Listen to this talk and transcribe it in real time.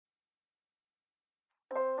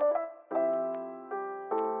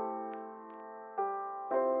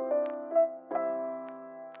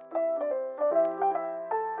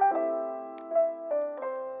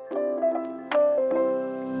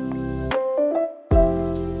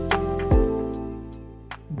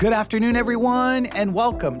Good afternoon, everyone, and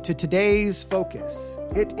welcome to today's Focus.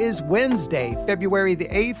 It is Wednesday, February the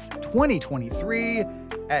 8th, 2023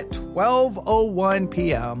 at 12:01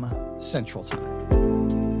 p.m. Central Time.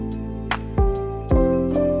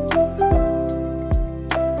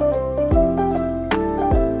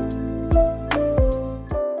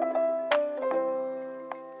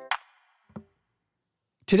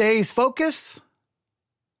 Today's Focus,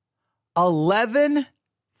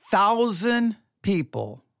 11,000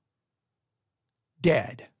 people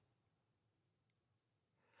dead.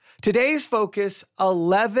 Today's Focus,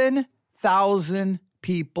 11,000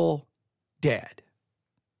 people dead.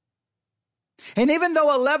 And even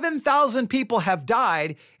though 11,000 people have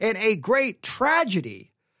died in a great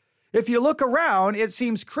tragedy, if you look around, it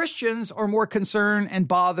seems Christians are more concerned and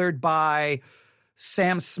bothered by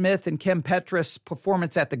Sam Smith and Kim Petras'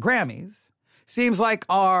 performance at the Grammys. Seems like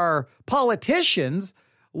our politicians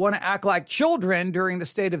want to act like children during the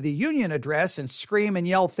State of the Union address and scream and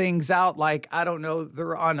yell things out like, I don't know,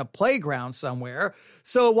 they're on a playground somewhere.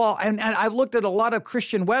 So, and I've looked at a lot of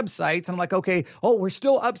Christian websites, and I'm like, okay, we're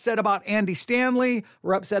still upset about Andy Stanley.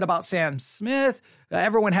 We're upset about Sam Smith.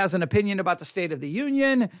 Everyone has an opinion about the State of the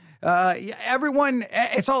Union.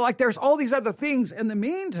 It's all like there's all these other things. In the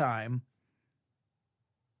meantime,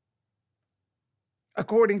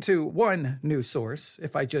 according to one news source,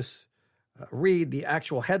 if I just read the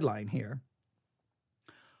actual headline here,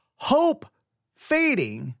 hope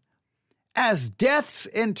fading as deaths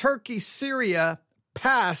in Turkey, Syria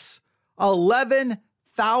pass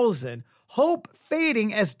 11,000. Hope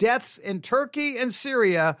fading as deaths in Turkey and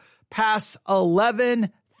Syria pass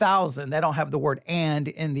 11,000. They don't have the word "and"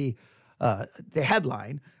 in the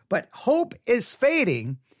headline, but hope is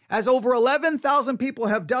fading as over 11,000 people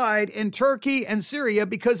have died in Turkey and Syria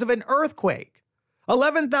because of an earthquake.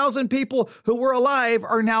 11,000 people who were alive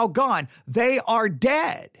are now gone. They are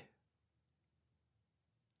dead.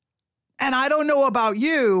 And I don't know about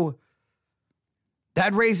you,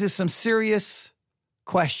 that raises some serious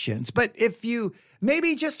questions. But if you,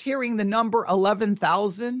 maybe just hearing the number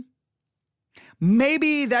 11,000,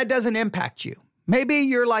 maybe that doesn't impact you. Maybe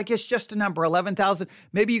you're like, it's just a number, 11,000.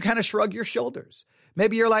 Maybe you kind of shrug your shoulders.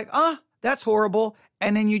 Maybe you're like, that's horrible.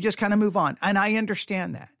 And then you just kind of move on. And I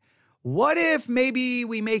understand that. What if maybe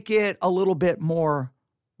we make it a little bit more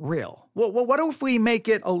real? What if we make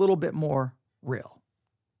it a little bit more real?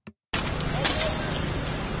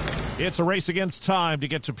 It's a race against time to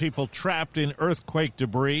get to people trapped in earthquake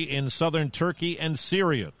debris in southern Turkey and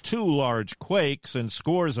Syria. 2 large quakes and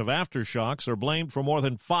scores of aftershocks are blamed for more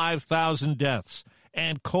than 5,000 deaths.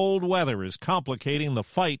 And cold weather is complicating the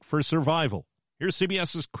fight for survival. Here's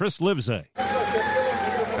CBS's Chris Livesay.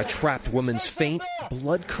 A trapped woman's faint,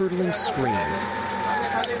 blood-curdling scream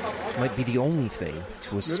might be the only thing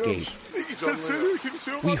to escape.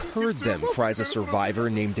 We heard them, cries a survivor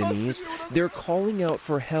named Denise. They're calling out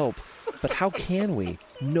for help. But how can we?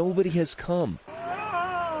 Nobody has come.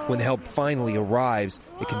 When the help finally arrives,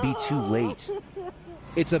 it can be too late.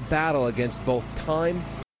 It's a battle against both time.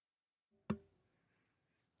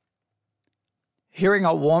 Hearing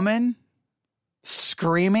a woman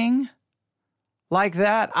screaming like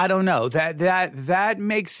that, I don't know. That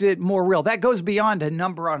makes it more real. That goes beyond a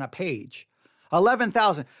number on a page.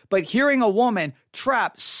 11,000. But hearing a woman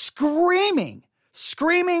trapped, screaming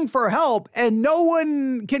for help, and no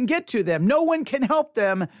one can get to them. No one can help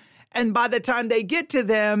them. And by the time they get to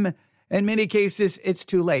them, in many cases, it's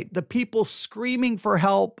too late. The people screaming for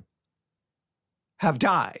help have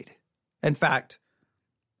died. In fact,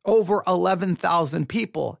 over 11,000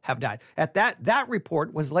 people have died. At that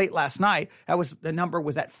report was late last night. The number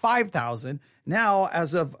was at 5,000. Now,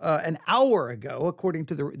 as of an hour ago, according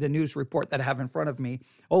to the news report that I have in front of me,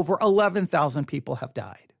 over 11,000 people have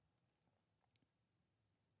died.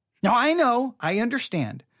 Now, I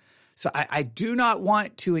understand. So I do not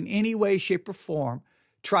want to in any way, shape, or form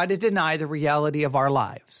try to deny the reality of our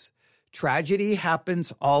lives. Tragedy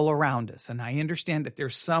happens all around us. And I understand that there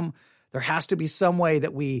has to be some way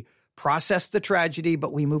that we process the tragedy,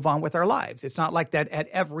 but we move on with our lives. It's not like that at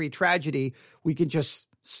every tragedy we can just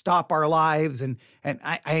stop our lives. And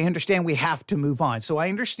I understand we have to move on. So I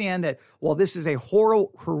understand that, well, this is a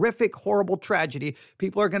horrific, horrible tragedy.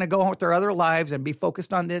 People are going to go on with their other lives and be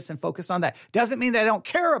focused on this and focused on that. Doesn't mean they don't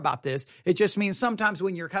care about this. It just means sometimes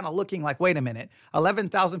when you're kind of looking like, wait a minute,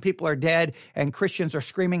 11,000 people are dead and Christians are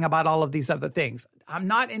screaming about all of these other things. I'm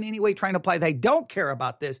not in any way trying to imply they don't care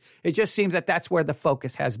about this. It just seems that that's where the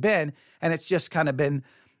focus has been. And it's just kind of been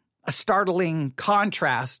a startling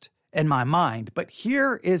contrast in my mind. But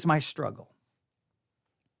here is my struggle.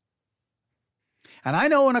 And I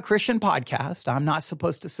know in a Christian podcast, I'm not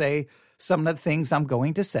supposed to say some of the things I'm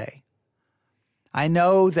going to say. I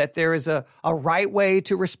know that there is a right way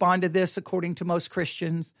to respond to this according to most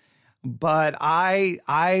Christians, but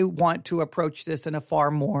I want to approach this in a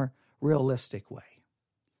far more realistic way.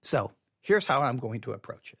 So here's how I'm going to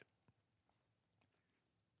approach it.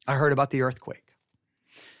 I heard about the earthquake.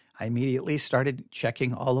 I immediately started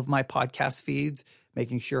checking all of my podcast feeds,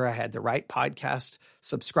 making sure I had the right podcast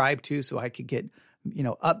subscribed to so I could get,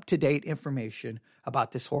 up-to-date information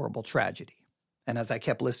about this horrible tragedy. And as I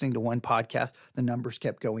kept listening to one podcast, the numbers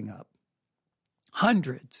kept going up.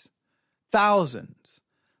 Hundreds, thousands,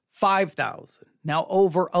 5,000, now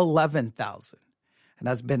over 11,000. And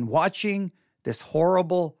as I've been watching this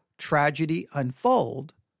horrible tragedy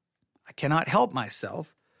unfold, I cannot help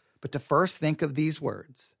myself but to first think of these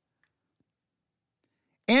words.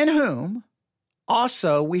 In whom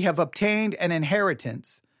also we have obtained an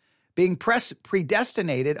inheritance, being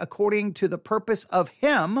predestinated according to the purpose of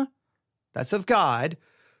him, that's of God,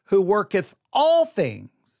 who worketh all things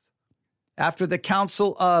after the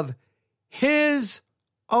counsel of his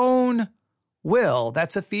own will.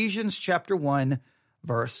 That's Ephesians chapter 1,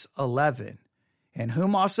 verse 11. In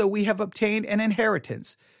whom also we have obtained an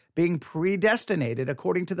inheritance, being predestinated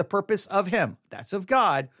according to the purpose of him, that's of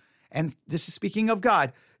God. And this is speaking of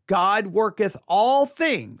God. God worketh all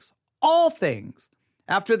things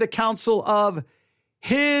after the counsel of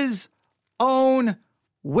his own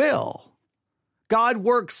will. God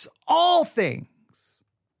works all things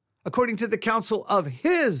according to the counsel of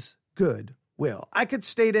his good will. I could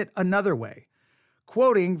state it another way,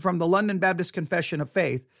 quoting from the London Baptist Confession of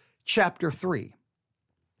Faith, chapter 3.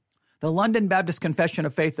 The London Baptist Confession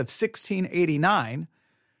of Faith of 1689,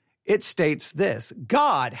 it states this: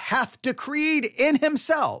 God hath decreed in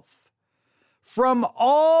himself from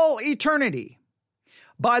all eternity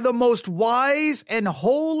by the most wise and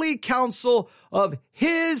holy counsel of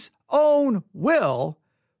his own will,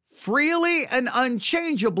 freely and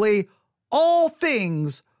unchangeably, all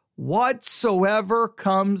things whatsoever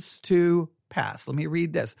comes to pass. Let me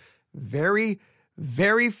read this. Very,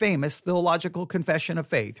 very famous theological confession of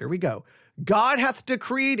faith. Here we go. God hath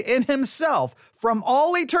decreed in himself from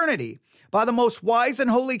all eternity by the most wise and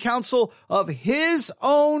holy counsel of his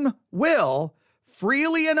own will,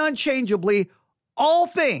 freely and unchangeably, all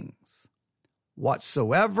things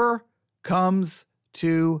whatsoever comes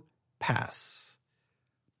to pass.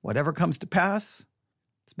 Whatever comes to pass,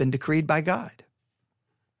 it's been decreed by God.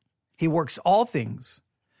 He works all things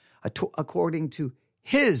according to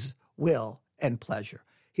his will and pleasure.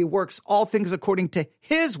 He works all things according to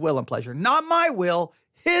his will and pleasure, not my will,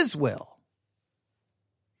 his will.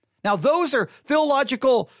 Now, those are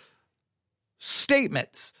theological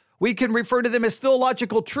statements. We can refer to them as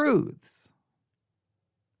theological truths.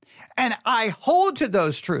 And I hold to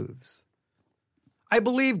those truths. I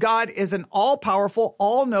believe God is an all-powerful,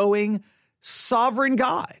 all-knowing, sovereign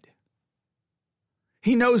God.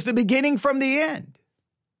 He knows the beginning from the end.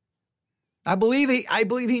 I believe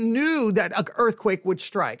he knew that an earthquake would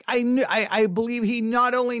strike. I believe he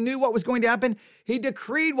not only knew what was going to happen, he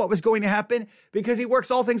decreed what was going to happen because he works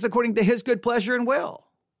all things according to his good pleasure and will.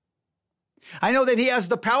 I know that he has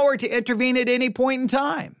the power to intervene at any point in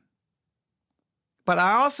time. But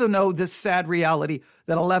I also know this sad reality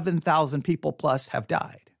that 11,000 people plus have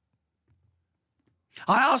died.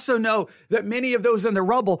 I also know that many of those in the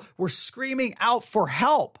rubble were screaming out for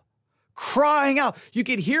help, crying out. You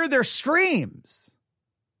could hear their screams.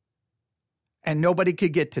 And nobody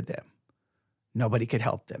could get to them. Nobody could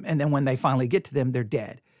help them. And then when they finally get to them, they're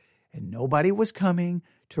dead. And nobody was coming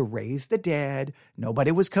to raise the dead.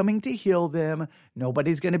 Nobody was coming to heal them.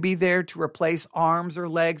 Nobody's going to be there to replace arms or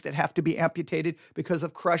legs that have to be amputated because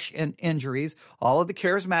of crush and injuries. All of the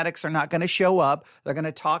charismatics are not going to show up. They're going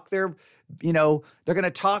to talk they're going to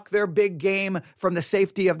talk their big game from the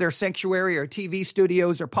safety of their sanctuary or TV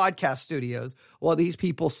studios or podcast studios while these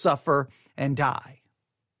people suffer and die.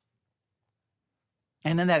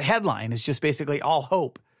 And then that headline is just basically all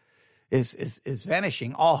hope is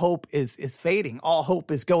vanishing. All hope is fading. All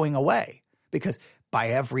hope is going away because by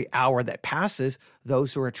every hour that passes,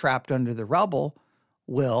 those who are trapped under the rubble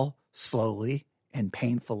will slowly and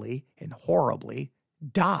painfully and horribly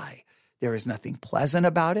die. There is nothing pleasant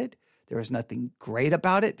about it. There is nothing great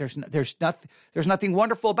about it. There's nothing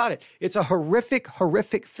wonderful about it. It's a horrific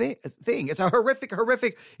thing. It's a horrific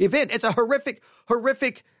event. It's a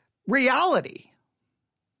horrific reality.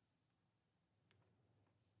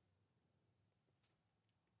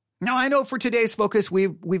 Now, I know for today's focus,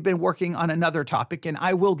 we've been working on another topic, and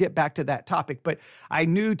I will get back to that topic, but I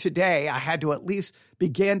knew today I had to at least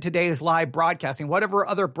begin today's live broadcasting. Whatever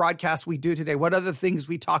other broadcasts we do today, what other things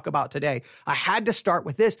we talk about today, I had to start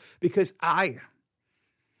with this because I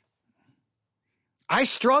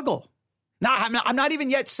struggle. Now, I'm not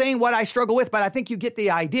even yet saying what I struggle with, but I think you get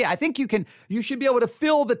the idea. I think you should be able to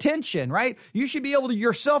feel the tension, right? You should be able to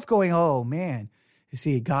yourself going, oh man, you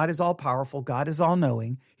see, God is all powerful. God is all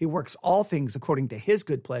knowing. He works all things according to his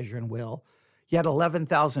good pleasure and will. Yet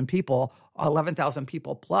 11,000 people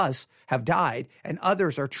plus have died, and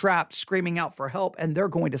others are trapped screaming out for help, and they're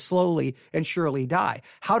going to slowly and surely die.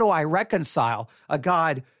 How do I reconcile a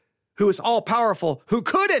God who is all powerful, who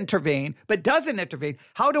could intervene, but doesn't intervene?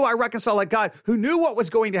 How do I reconcile a God who knew what was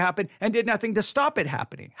going to happen and did nothing to stop it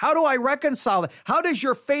happening? How do I reconcile that? How does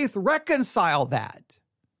your faith reconcile that?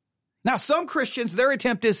 Now, some Christians, their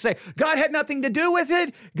attempt is to say, God had nothing to do with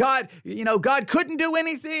it. God couldn't do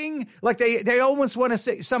anything. Like they almost want to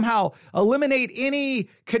say, somehow eliminate any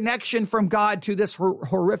connection from God to this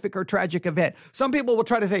horrific or tragic event. Some people will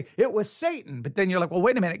try to say it was Satan, but then you're like, well,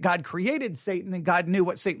 wait a minute. God created Satan and God knew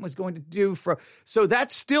what Satan was going to do so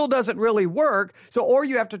that still doesn't really work. So, or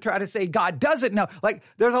you have to try to say God doesn't know. Like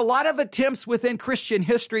there's a lot of attempts within Christian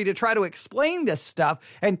history to try to explain this stuff.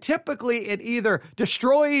 And typically it either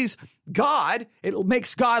destroys God, it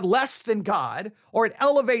makes God less than God, or it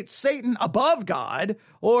elevates Satan above God,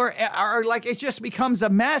 or like it just becomes a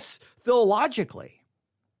mess theologically.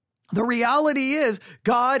 The reality is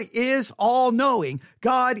God is all-knowing.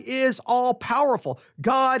 God is all-powerful.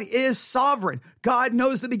 God is sovereign. God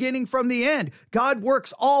knows the beginning from the end. God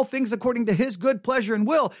works all things according to his good pleasure and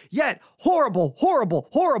will. Yet horrible, horrible,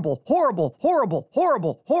 horrible, horrible, horrible,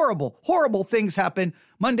 horrible, horrible, horrible things happen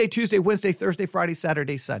Monday, Tuesday, Wednesday, Thursday, Friday,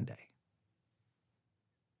 Saturday, Sunday.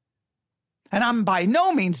 And I'm by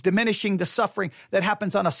no means diminishing the suffering that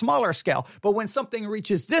happens on a smaller scale. But when something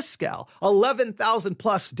reaches this scale, 11,000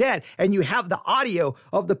 plus dead, and you have the audio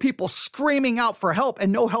of the people screaming out for help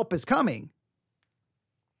and no help is coming.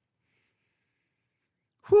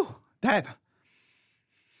 That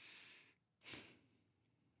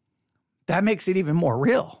makes it even more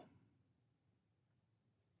real.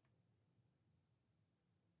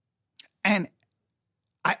 And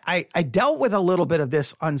I dealt with a little bit of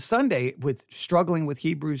this on Sunday with struggling with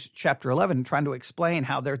Hebrews chapter 11 and trying to explain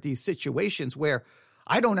how there are these situations where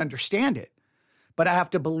I don't understand it, but I have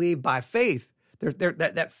to believe by faith.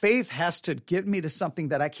 That faith has to give me to something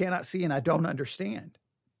that I cannot see and I don't understand.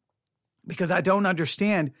 Because I don't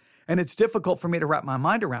understand, and it's difficult for me to wrap my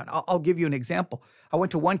mind around. I'll give you an example. I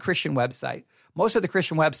went to one Christian website. Most of the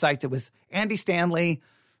Christian websites, it was Andy Stanley,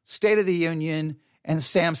 State of the Union, and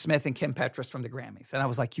Sam Smith and Kim Petras from the Grammys. And I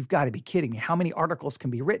was like, you've got to be kidding me. How many articles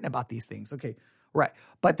can be written about these things? Okay, right.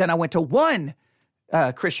 But then I went to one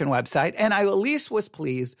Christian website, and I at least was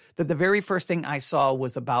pleased that the very first thing I saw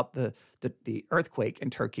was about the earthquake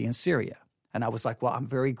in Turkey and Syria. And I was like, well, I'm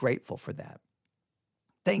very grateful for that.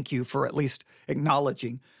 Thank you for at least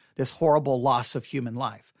acknowledging this horrible loss of human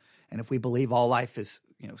life. And if we believe all life is,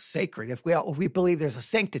 sacred, if we believe there's a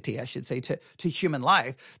sanctity, I should say, to human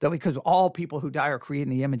life, that because all people who die are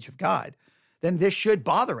created in the image of God, then this should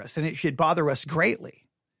bother us, and it should bother us greatly.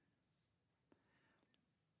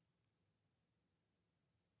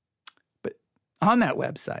 But on that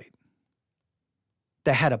website,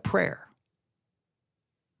 they had a prayer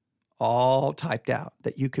all typed out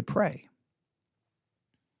that you could pray.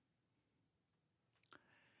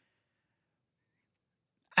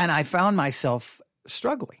 And I found myself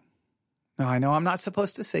struggling. Now, I know I'm not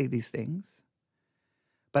supposed to say these things,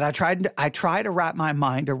 but I try to wrap my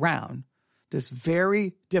mind around this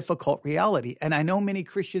very difficult reality. And I know many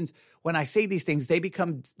Christians, when I say these things, they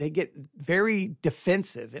get very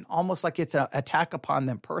defensive and almost like it's an attack upon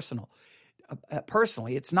them personally.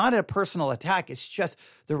 It's not a personal attack. It's just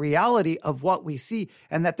the reality of what we see,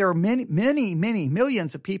 and that there are many, many, many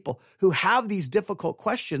millions of people who have these difficult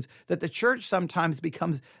questions that the church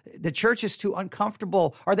is too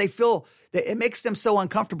uncomfortable, or they feel that it makes them so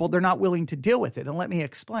uncomfortable they're not willing to deal with it. And let me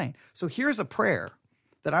explain. So here's a prayer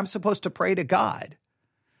that I'm supposed to pray to God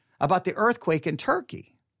about the earthquake in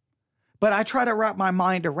Turkey. But I try to wrap my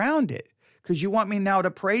mind around it, because you want me now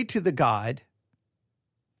to pray to the God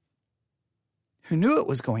who knew it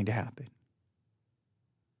was going to happen.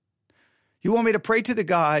 You want me to pray to the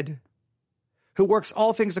God who works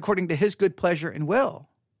all things according to his good pleasure and will.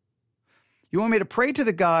 You want me to pray to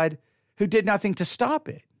the God who did nothing to stop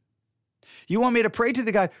it. You want me to pray to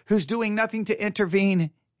the God who's doing nothing to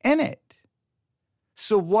intervene in it.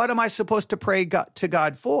 So what am I supposed to pray to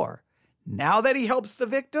God for? Now that he helps the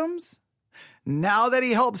victims? Now that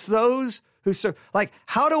he helps those who serve, like,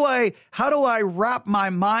 how do I wrap my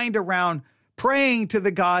mind around praying to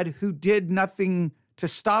the God who did nothing to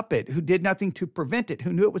stop it, who did nothing to prevent it,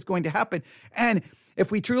 who knew it was going to happen? And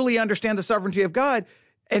if we truly understand the sovereignty of God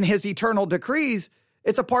and his eternal decrees,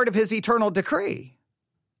 it's a part of his eternal decree.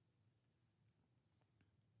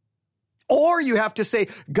 Or you have to say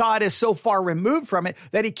God is so far removed from it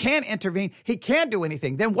that he can't intervene, he can't do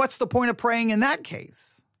anything. Then what's the point of praying in that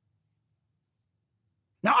case?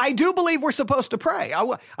 Now, I do believe we're supposed to pray.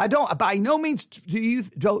 I don't, by no means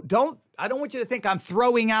I don't want you to think I'm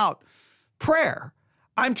throwing out prayer.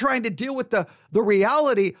 I'm trying to deal with the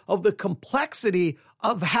reality of the complexity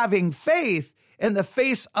of having faith in the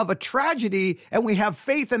face of a tragedy, and we have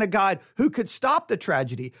faith in a God who could stop the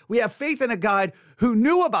tragedy. We have faith in a God who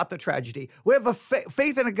knew about the tragedy. We have a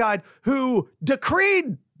faith in a God who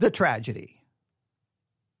decreed the tragedy.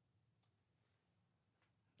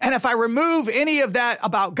 And if I remove any of that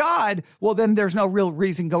about God, well, then there's no real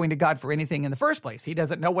reason going to God for anything in the first place. He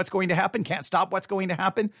doesn't know what's going to happen, can't stop what's going to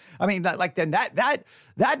happen. I mean, then that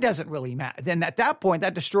doesn't really matter. Then at that point,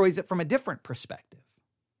 that destroys it from a different perspective.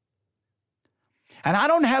 And I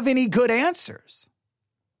don't have any good answers.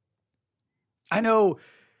 I know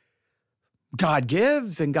God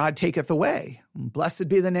gives and God taketh away. Blessed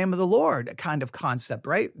be the name of the Lord, a kind of concept,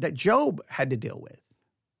 right? That Job had to deal with.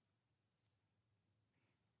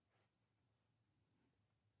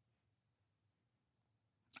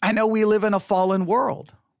 I know we live in a fallen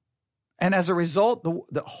world. And as a result,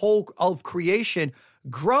 the whole of creation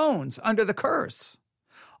groans under the curse.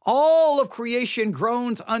 All of creation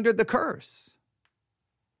groans under the curse.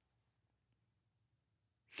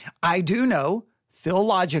 I do know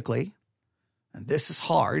theologically, and this is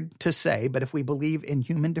hard to say, but if we believe in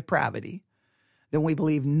human depravity, then we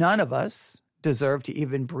believe none of us deserve to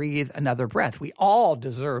even breathe another breath. We all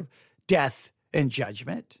deserve death and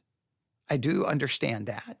judgment. I do understand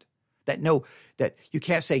that you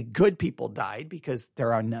can't say good people died because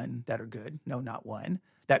there are none that are good. No, not one.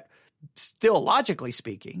 That theologically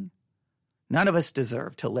speaking, none of us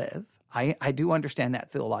deserve to live. I do understand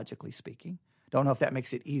that theologically speaking. Don't know if that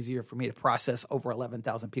makes it easier for me to process over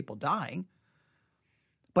 11,000 people dying,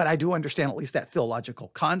 but I do understand at least that theological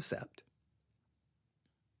concept.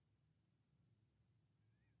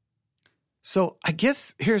 So I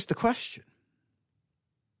guess here's the question.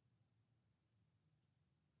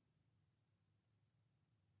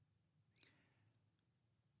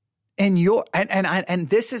 And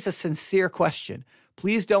this is a sincere question.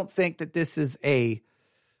 Please don't think that this is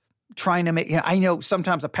trying to make, I know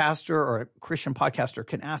sometimes a pastor or a Christian podcaster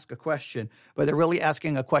can ask a question, but they're really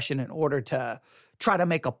asking a question in order to try to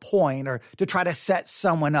make a point or to try to set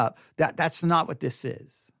someone up. That's not what this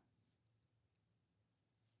is.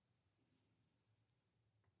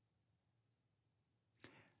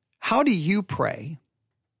 How do you pray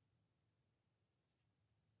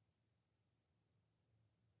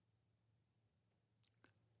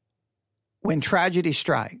when tragedy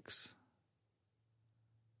strikes?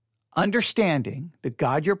 Understanding the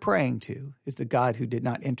God you're praying to is the God who did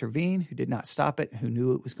not intervene, who did not stop it, who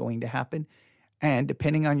knew it was going to happen, and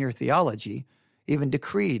depending on your theology, even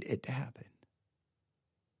decreed it to happen.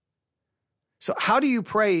 So how do you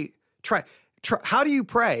pray? How do you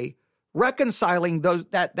pray reconciling those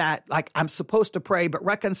that like I'm supposed to pray, but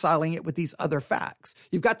reconciling it with these other facts?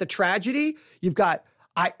 You've got the tragedy. You've got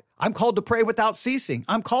I'm called to pray without ceasing.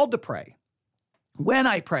 I'm called to pray. When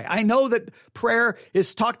I pray, I know that prayer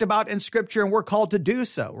is talked about in Scripture and we're called to do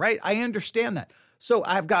so, right? I understand that. So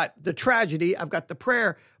I've got the tragedy, I've got the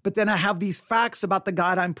prayer, but then I have these facts about the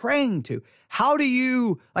God I'm praying to. How do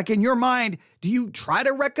you, like in your mind, do you try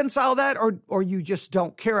to reconcile that or you just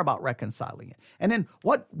don't care about reconciling it? And then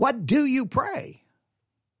what do you pray?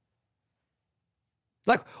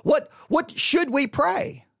 Like what should we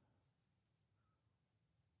pray?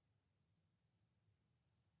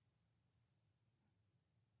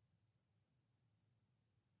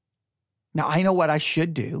 Now, I know what I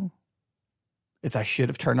should do is I should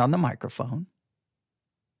have turned on the microphone.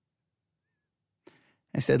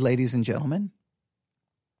 I said, ladies and gentlemen,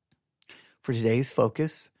 for today's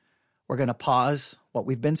focus, we're going to pause what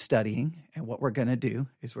we've been studying, and what we're going to do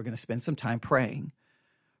is we're going to spend some time praying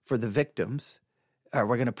for the victims. We're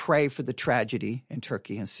going to pray for the tragedy in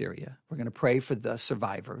Turkey and Syria. We're going to pray for the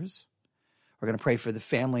survivors. We're going to pray for the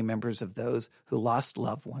family members of those who lost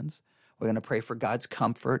loved ones. We're going to pray for God's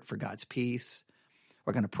comfort, for God's peace.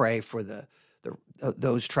 We're going to pray for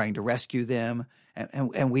those trying to rescue them.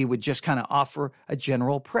 And we would just kind of offer a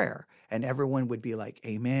general prayer. And everyone would be like,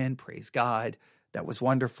 amen, praise God. That was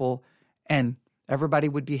wonderful. And everybody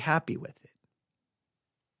would be happy with it.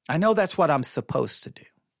 I know that's what I'm supposed to do.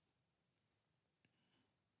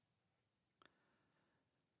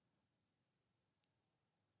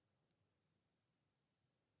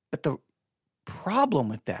 But the problem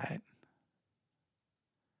with that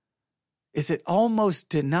is it almost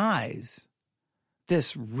denies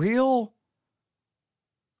this real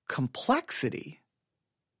complexity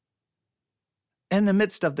in the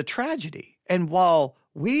midst of the tragedy. And while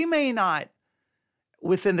we may not,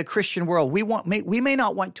 within the Christian world, we may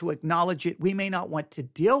not want to acknowledge it, we may not want to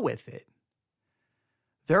deal with it,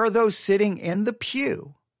 there are those sitting in the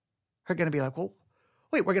pew who are going to be like, well,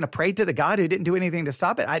 wait, we're going to pray to the God who didn't do anything to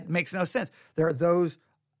stop it? It makes no sense. There are those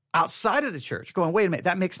outside of the church going, wait a minute,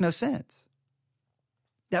 that makes no sense.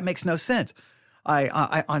 That makes no sense.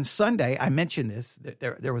 I on Sunday, I mentioned this,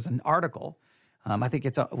 that there was an article, I think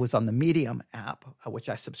it was on the Medium app, which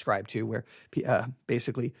I subscribe to, where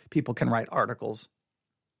basically people can write articles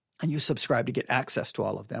and you subscribe to get access to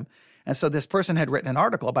all of them. And so this person had written an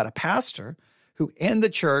article about a pastor who in the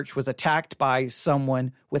church was attacked by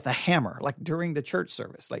someone with a hammer, like during the church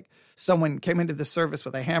service. Like someone came into the service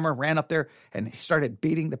with a hammer, ran up there and started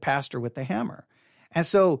beating the pastor with the hammer. And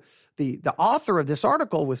so the author of this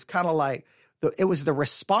article was kind of like, it was the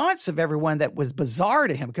response of everyone that was bizarre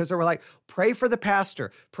to him, because they were like, pray for the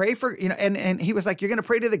pastor, pray for, and he was like, you're going to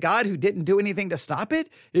pray to the God who didn't do anything to stop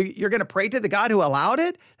it? You're going to pray to the God who allowed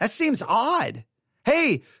it? That seems odd.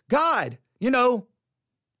 Hey, God, the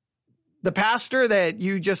pastor that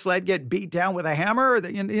you just let get beat down with a hammer,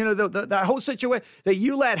 that whole situation that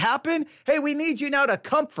you let happen. Hey, we need you now to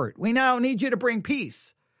comfort. We now need you to bring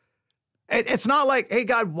peace. It's not like, hey,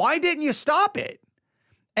 God, why didn't you stop it?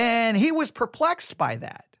 And he was perplexed by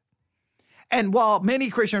that. And while many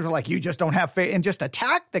Christians were like, you just don't have faith, and just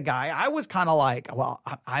attack the guy, I was kind of like, well,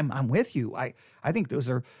 I'm with you. I think those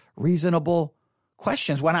are reasonable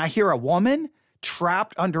questions. When I hear a woman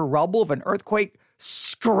trapped under rubble of an earthquake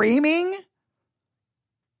screaming,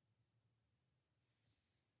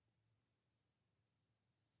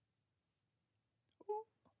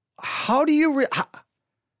 how do you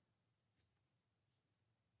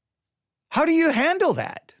handle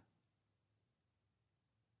that?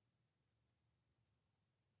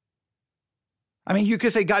 I mean, you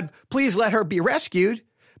could say, God, please let her be rescued.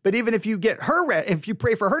 But even if you get her, if you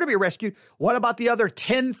pray for her to be rescued, what about the other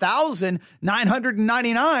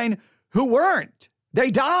 10,999 who weren't? They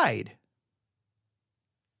died.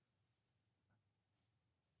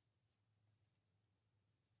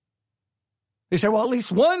 You say, well, at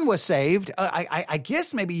least one was saved. I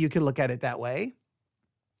guess maybe you could look at it that way.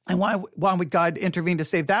 And why would God intervene to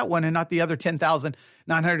save that one and not the other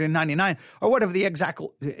 10,999? Or whatever the exact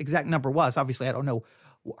number was. Obviously, I don't know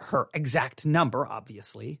her exact number,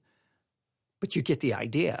 obviously. But you get the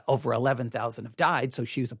idea. Over 11,000 have died, so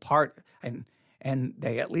she was a part. And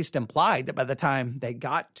they at least implied that by the time they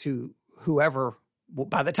got to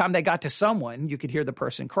by the time they got to someone, you could hear the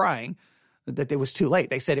person crying, that it was too late.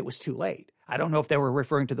 They said it was too late. I don't know if they were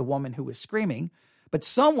referring to the woman who was screaming, but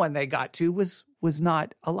someone they got to was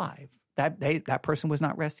not alive. That person was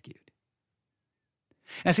not rescued.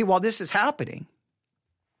 And see, while this is happening,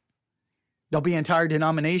 there'll be entire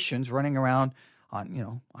denominations running around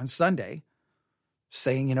on Sunday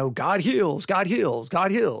saying, God heals, God heals,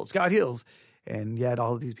 God heals, God heals. And yet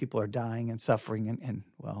all of these people are dying and suffering and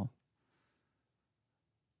well,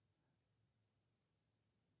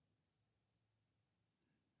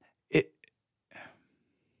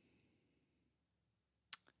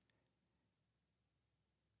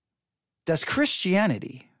 does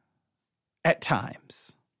Christianity at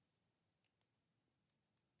times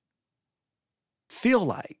feel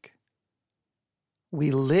like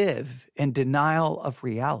we live in denial of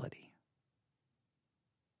reality?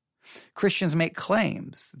 Christians make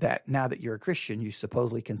claims that now that you're a Christian, you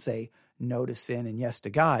supposedly can say no to sin and yes to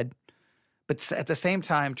God, but at the same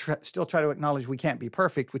time, still try to acknowledge we can't be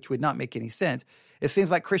perfect, which would not make any sense. It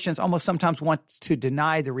seems like Christians almost sometimes want to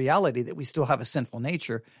deny the reality that we still have a sinful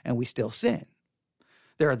nature and we still sin.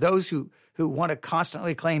 There are those who want to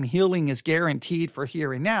constantly claim healing is guaranteed for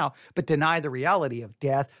here and now, but deny the reality of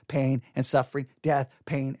death, pain, and suffering, death,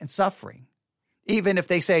 pain, and suffering. Even if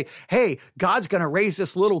they say, hey, God's going to raise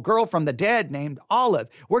this little girl from the dead named Olive.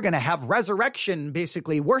 We're going to have resurrection,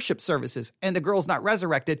 basically worship services, and the girl's not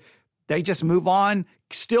resurrected. They just move on,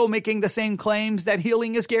 still making the same claims that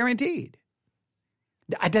healing is guaranteed.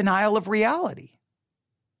 A denial of reality.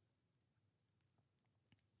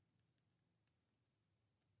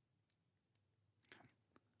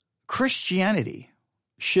 Christianity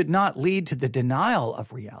should not lead to the denial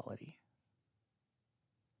of reality.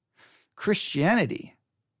 Christianity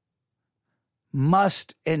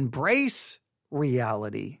must embrace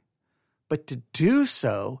reality, but to do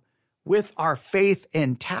so with our faith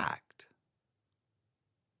intact.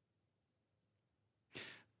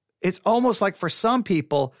 It's almost like for some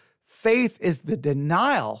people, faith is the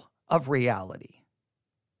denial of reality.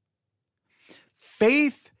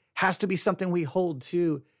 Faith has to be something we hold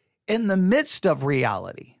to in the midst of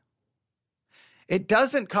reality. It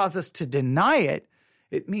doesn't cause us to deny it.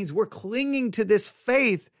 It means we're clinging to this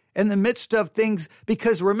faith in the midst of things,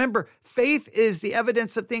 because remember, faith is the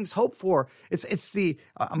evidence of things hoped for. It's the,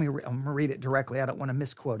 I'm going to read it directly. I don't want to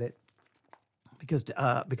misquote it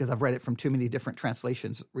because I've read it from too many different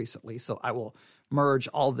translations recently. So I will merge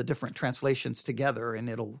all the different translations together and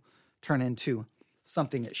it'll turn into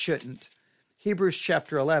something it shouldn't. Hebrews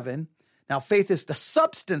chapter 11. Now, faith is the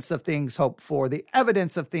substance of things hoped for, the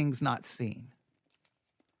evidence of things not seen.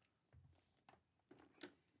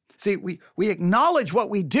 See, we acknowledge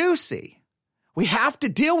what we do see. We have to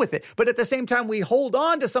deal with it. But at the same time, we hold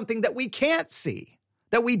on to something that we can't see,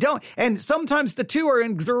 that we don't. And sometimes the two are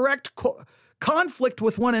in direct conflict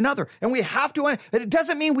with one another. And we have to, but it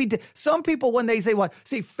doesn't mean some people, when they say, well,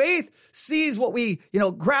 see, faith sees what we,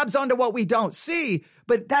 grabs onto what we don't see.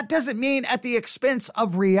 But that doesn't mean at the expense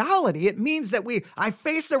of reality. It means that I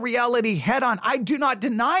face the reality head on. I do not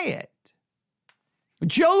deny it.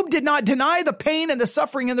 Job did not deny the pain and the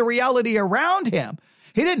suffering and the reality around him.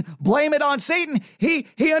 He didn't blame it on Satan.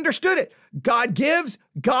 He understood it. God gives,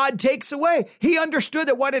 God takes away. He understood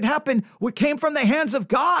that what had happened came from the hands of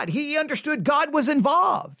God. He understood God was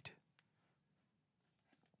involved.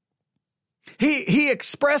 He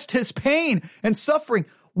expressed his pain and suffering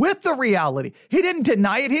with the reality. He didn't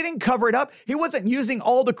deny it. He didn't cover it up. He wasn't using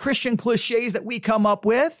all the Christian cliches that we come up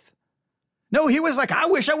with. No, he was like, I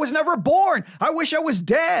wish I was never born. I wish I was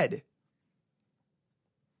dead.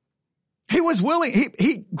 He was willing.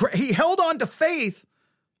 He held on to faith,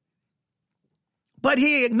 but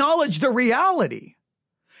he acknowledged the reality.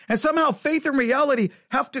 And somehow faith and reality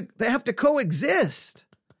have to coexist.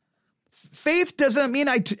 Faith doesn't mean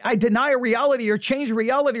I deny a reality or change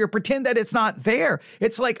reality or pretend that it's not there.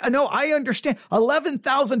 It's like, no, I understand.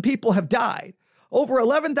 11,000 people have died. Over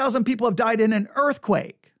 11,000 people have died in an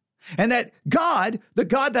earthquake. And that God, the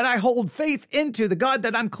God that I hold faith into, the God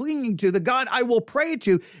that I'm clinging to, the God I will pray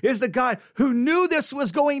to, is the God who knew this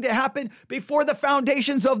was going to happen before the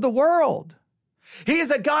foundations of the world. He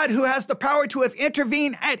is a God who has the power to have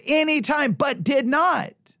intervened at any time, but did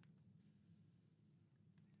not.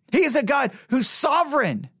 He is a God who's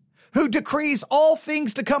sovereign, who decrees all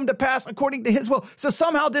things to come to pass according to his will. So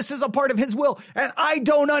somehow this is a part of his will, and I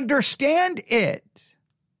don't understand it.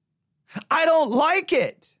 I don't like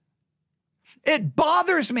it. It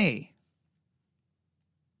bothers me.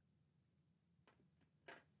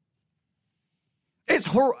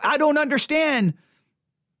 I don't understand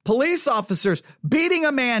police officers beating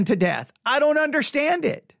a man to death. I don't understand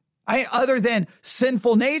it. Other than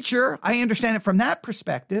sinful nature, I understand it from that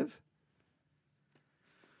perspective.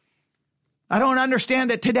 I don't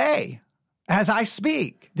understand that today, as I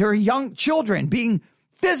speak, there are young children being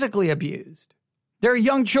physically abused. There are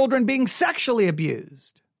young children being sexually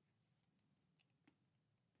abused.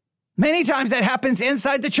 Many times that happens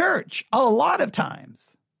inside the church, a lot of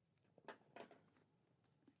times.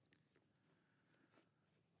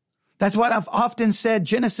 That's what I've often said.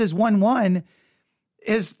 Genesis 1:1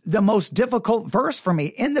 is the most difficult verse for me.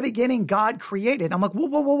 In the beginning, God created. I'm like,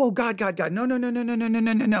 whoa, God.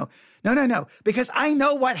 No. Because I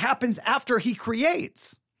know what happens after he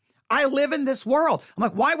creates. I live in this world. I'm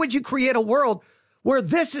like, why would you create a world where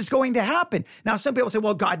this is going to happen? Now, some people say,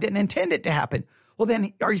 well, God didn't intend it to happen. Well,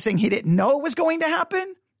 then are you saying he didn't know it was going to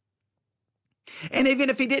happen? And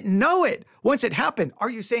even if he didn't know it, once it happened, are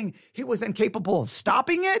you saying he was incapable of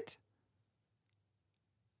stopping it?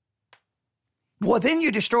 Well, then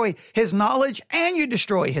you destroy his knowledge and you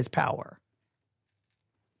destroy his power.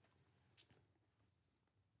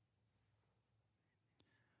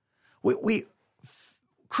 We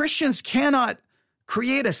Christians cannot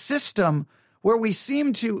create a system where we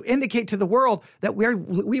seem to indicate to the world that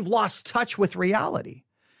we've lost touch with reality.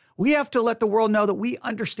 We have to let the world know that we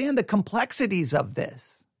understand the complexities of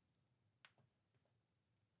this.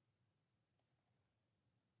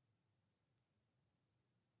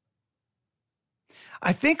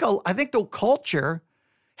 I think the culture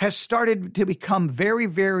has started to become very,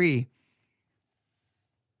 very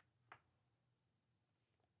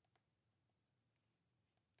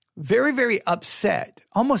very, very upset,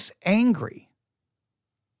 almost angry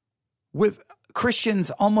with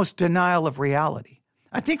Christians' almost denial of reality.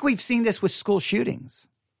 I think we've seen this with school shootings.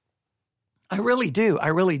 I really do.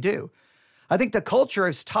 I think the culture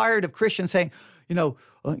is tired of Christians saying,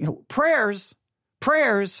 prayers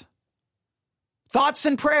prayers, thoughts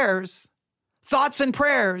and prayers, thoughts and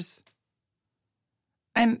prayers.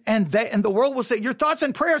 And the world will say, your thoughts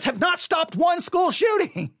and prayers have not stopped one school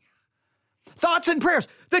shooting. Thoughts and prayers.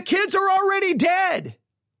 The kids are already dead.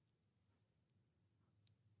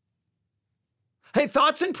 Hey,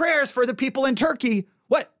 thoughts and prayers for the people in Turkey.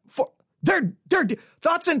 What? For their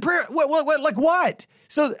thoughts and prayer. What? Like what?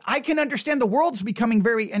 So I can understand the world's becoming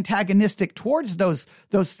very antagonistic towards those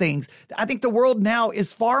things. I think the world now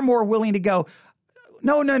is far more willing to go,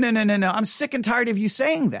 no. I'm sick and tired of you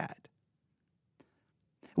saying that.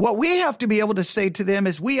 What we have to be able to say to them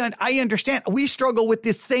is, I understand we struggle with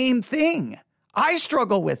this same thing. I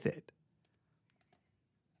struggle with it.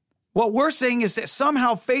 What we're saying is that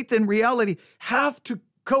somehow faith and reality have to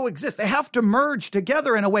coexist. They have to merge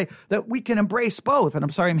together in a way that we can embrace both. And I'm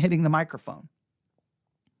sorry, I'm hitting the microphone.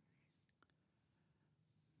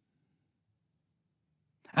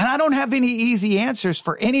 And I don't have any easy answers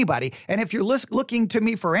for anybody. And if you're looking to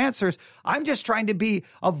me for answers, I'm just trying to be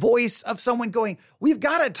a voice of someone going, we've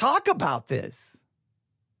got to talk about this.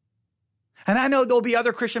 And I know there'll be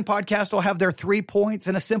other Christian podcasts will have their 3 points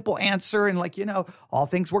and a simple answer and all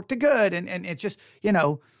things work to good. And it just,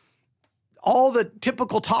 all the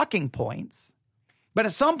typical talking points. But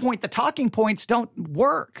at some point, the talking points don't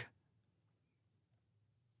work.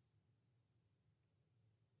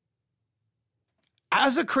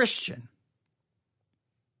 As a Christian,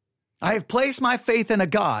 I have placed my faith in a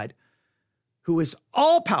God who is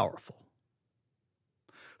all-powerful,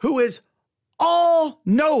 who is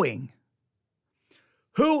all-knowing,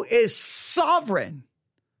 who is sovereign,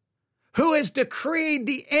 who has decreed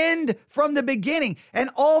the end from the beginning, and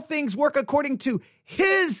all things work according to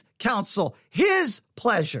his counsel, his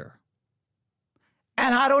pleasure.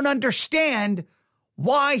 And I don't understand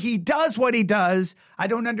why he does what he does. I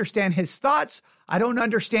don't understand his thoughts. I don't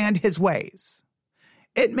understand his ways.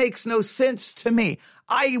 It makes no sense to me.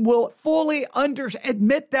 I will fully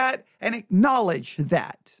admit that and acknowledge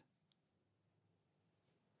that.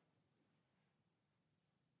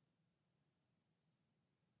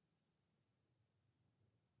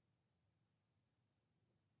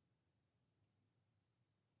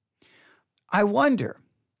 I wonder,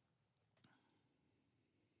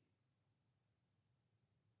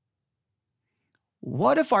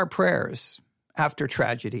 what if our prayers after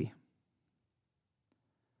tragedy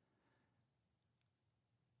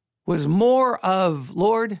was more of,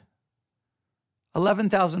 Lord,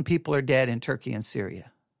 11,000 people are dead in Turkey and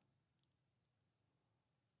Syria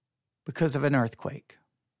because of an earthquake.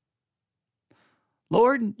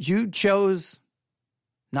 Lord, you chose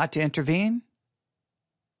not to intervene.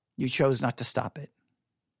 You chose not to stop it.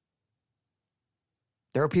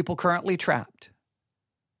 There are people currently trapped,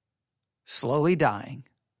 slowly dying,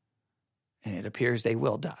 and it appears they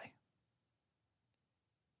will die.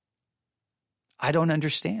 I don't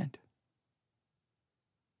understand.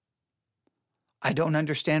 I don't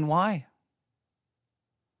understand why.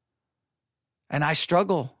 And I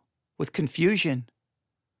struggle with confusion,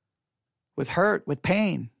 with hurt, with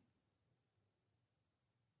pain.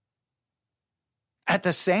 At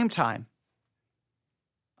the same time,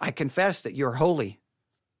 I confess that you're holy,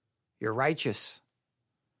 you're righteous,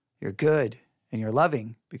 you're good, and you're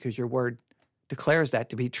loving because your word declares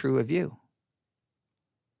that to be true of you.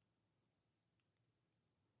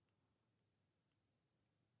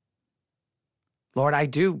 Lord, I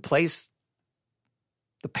do place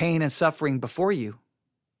the pain and suffering before you,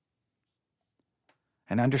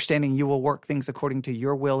 and understanding you will work things according to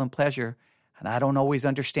your will and pleasure. And I don't always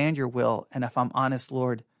understand your will. And if I'm honest,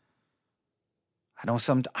 Lord, I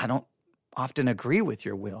don't often agree with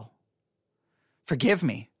your will. Forgive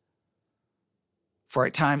me for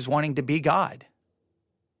at times wanting to be God.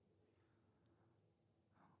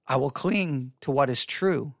 I will cling to what is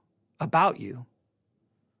true about you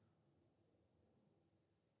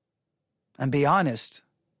and be honest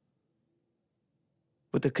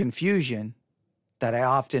with the confusion that I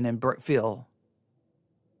often feel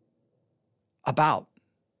about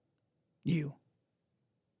you.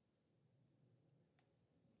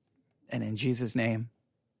 And in Jesus' name,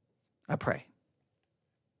 I pray.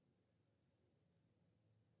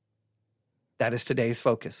 That is today's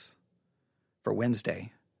focus for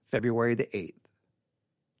Wednesday, February the 8th,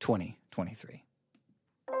 2023.